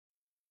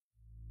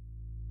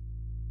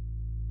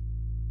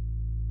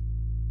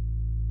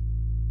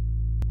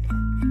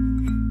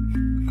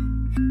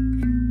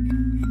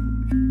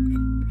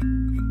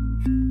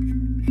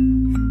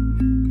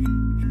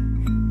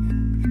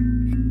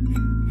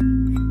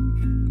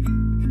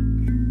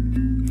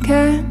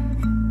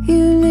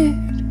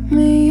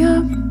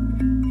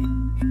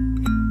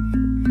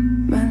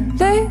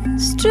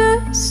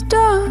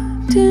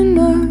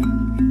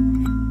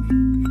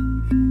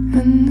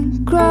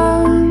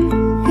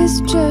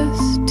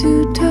just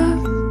too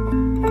tough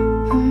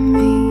for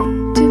me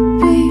to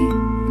be.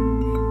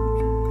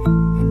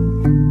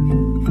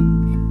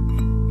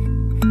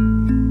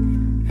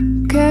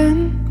 Can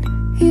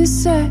you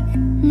set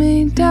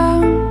me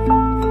down?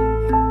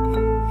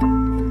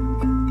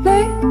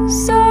 Lay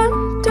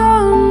sand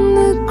on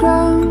the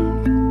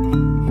ground.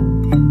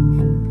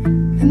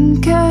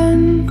 And can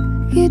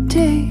you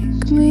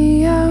take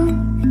me out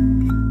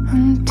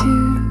onto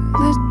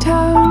the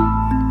town?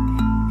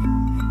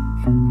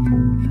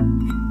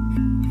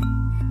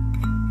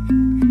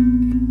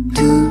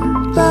 Two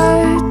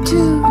by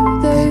two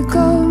they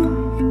go,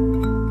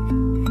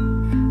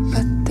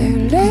 but their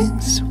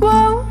legs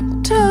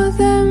won't tell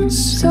them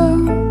so.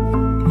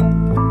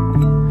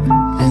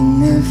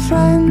 And their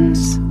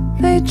friends,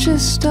 they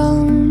just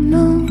don't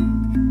know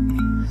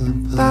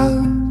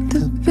about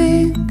the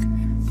big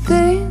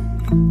thing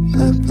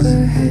up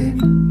ahead.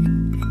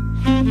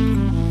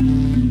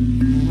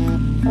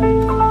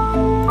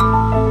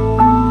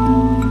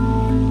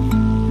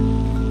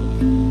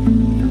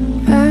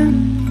 And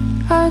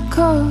I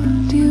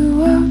called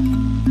you up.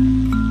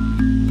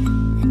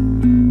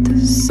 The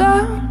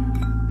sound,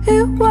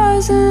 it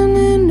wasn't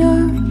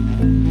enough,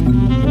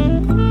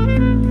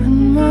 and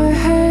my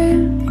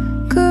head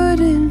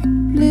couldn't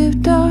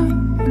lift up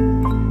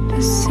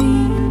to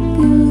see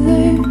you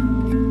there.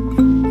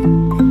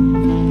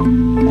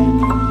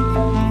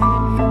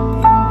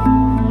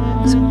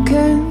 So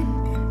can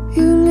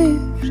you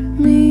lift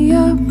me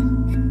up?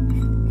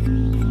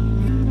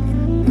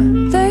 My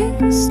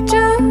legs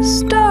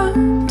just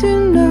aren't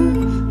enough,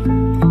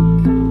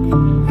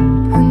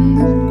 and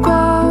the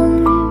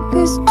ground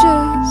is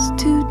just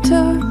too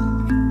tough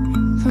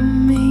for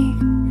me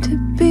to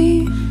be.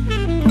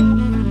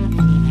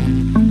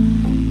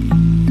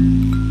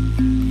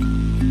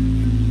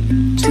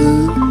 Two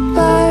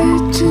by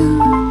two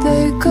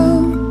they go,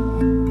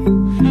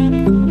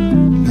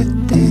 but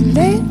their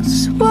legs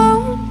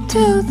won't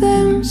tell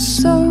them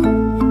so.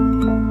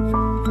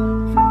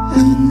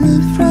 And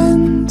their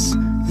friends,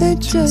 they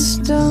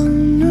just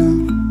don't know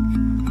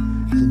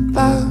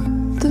about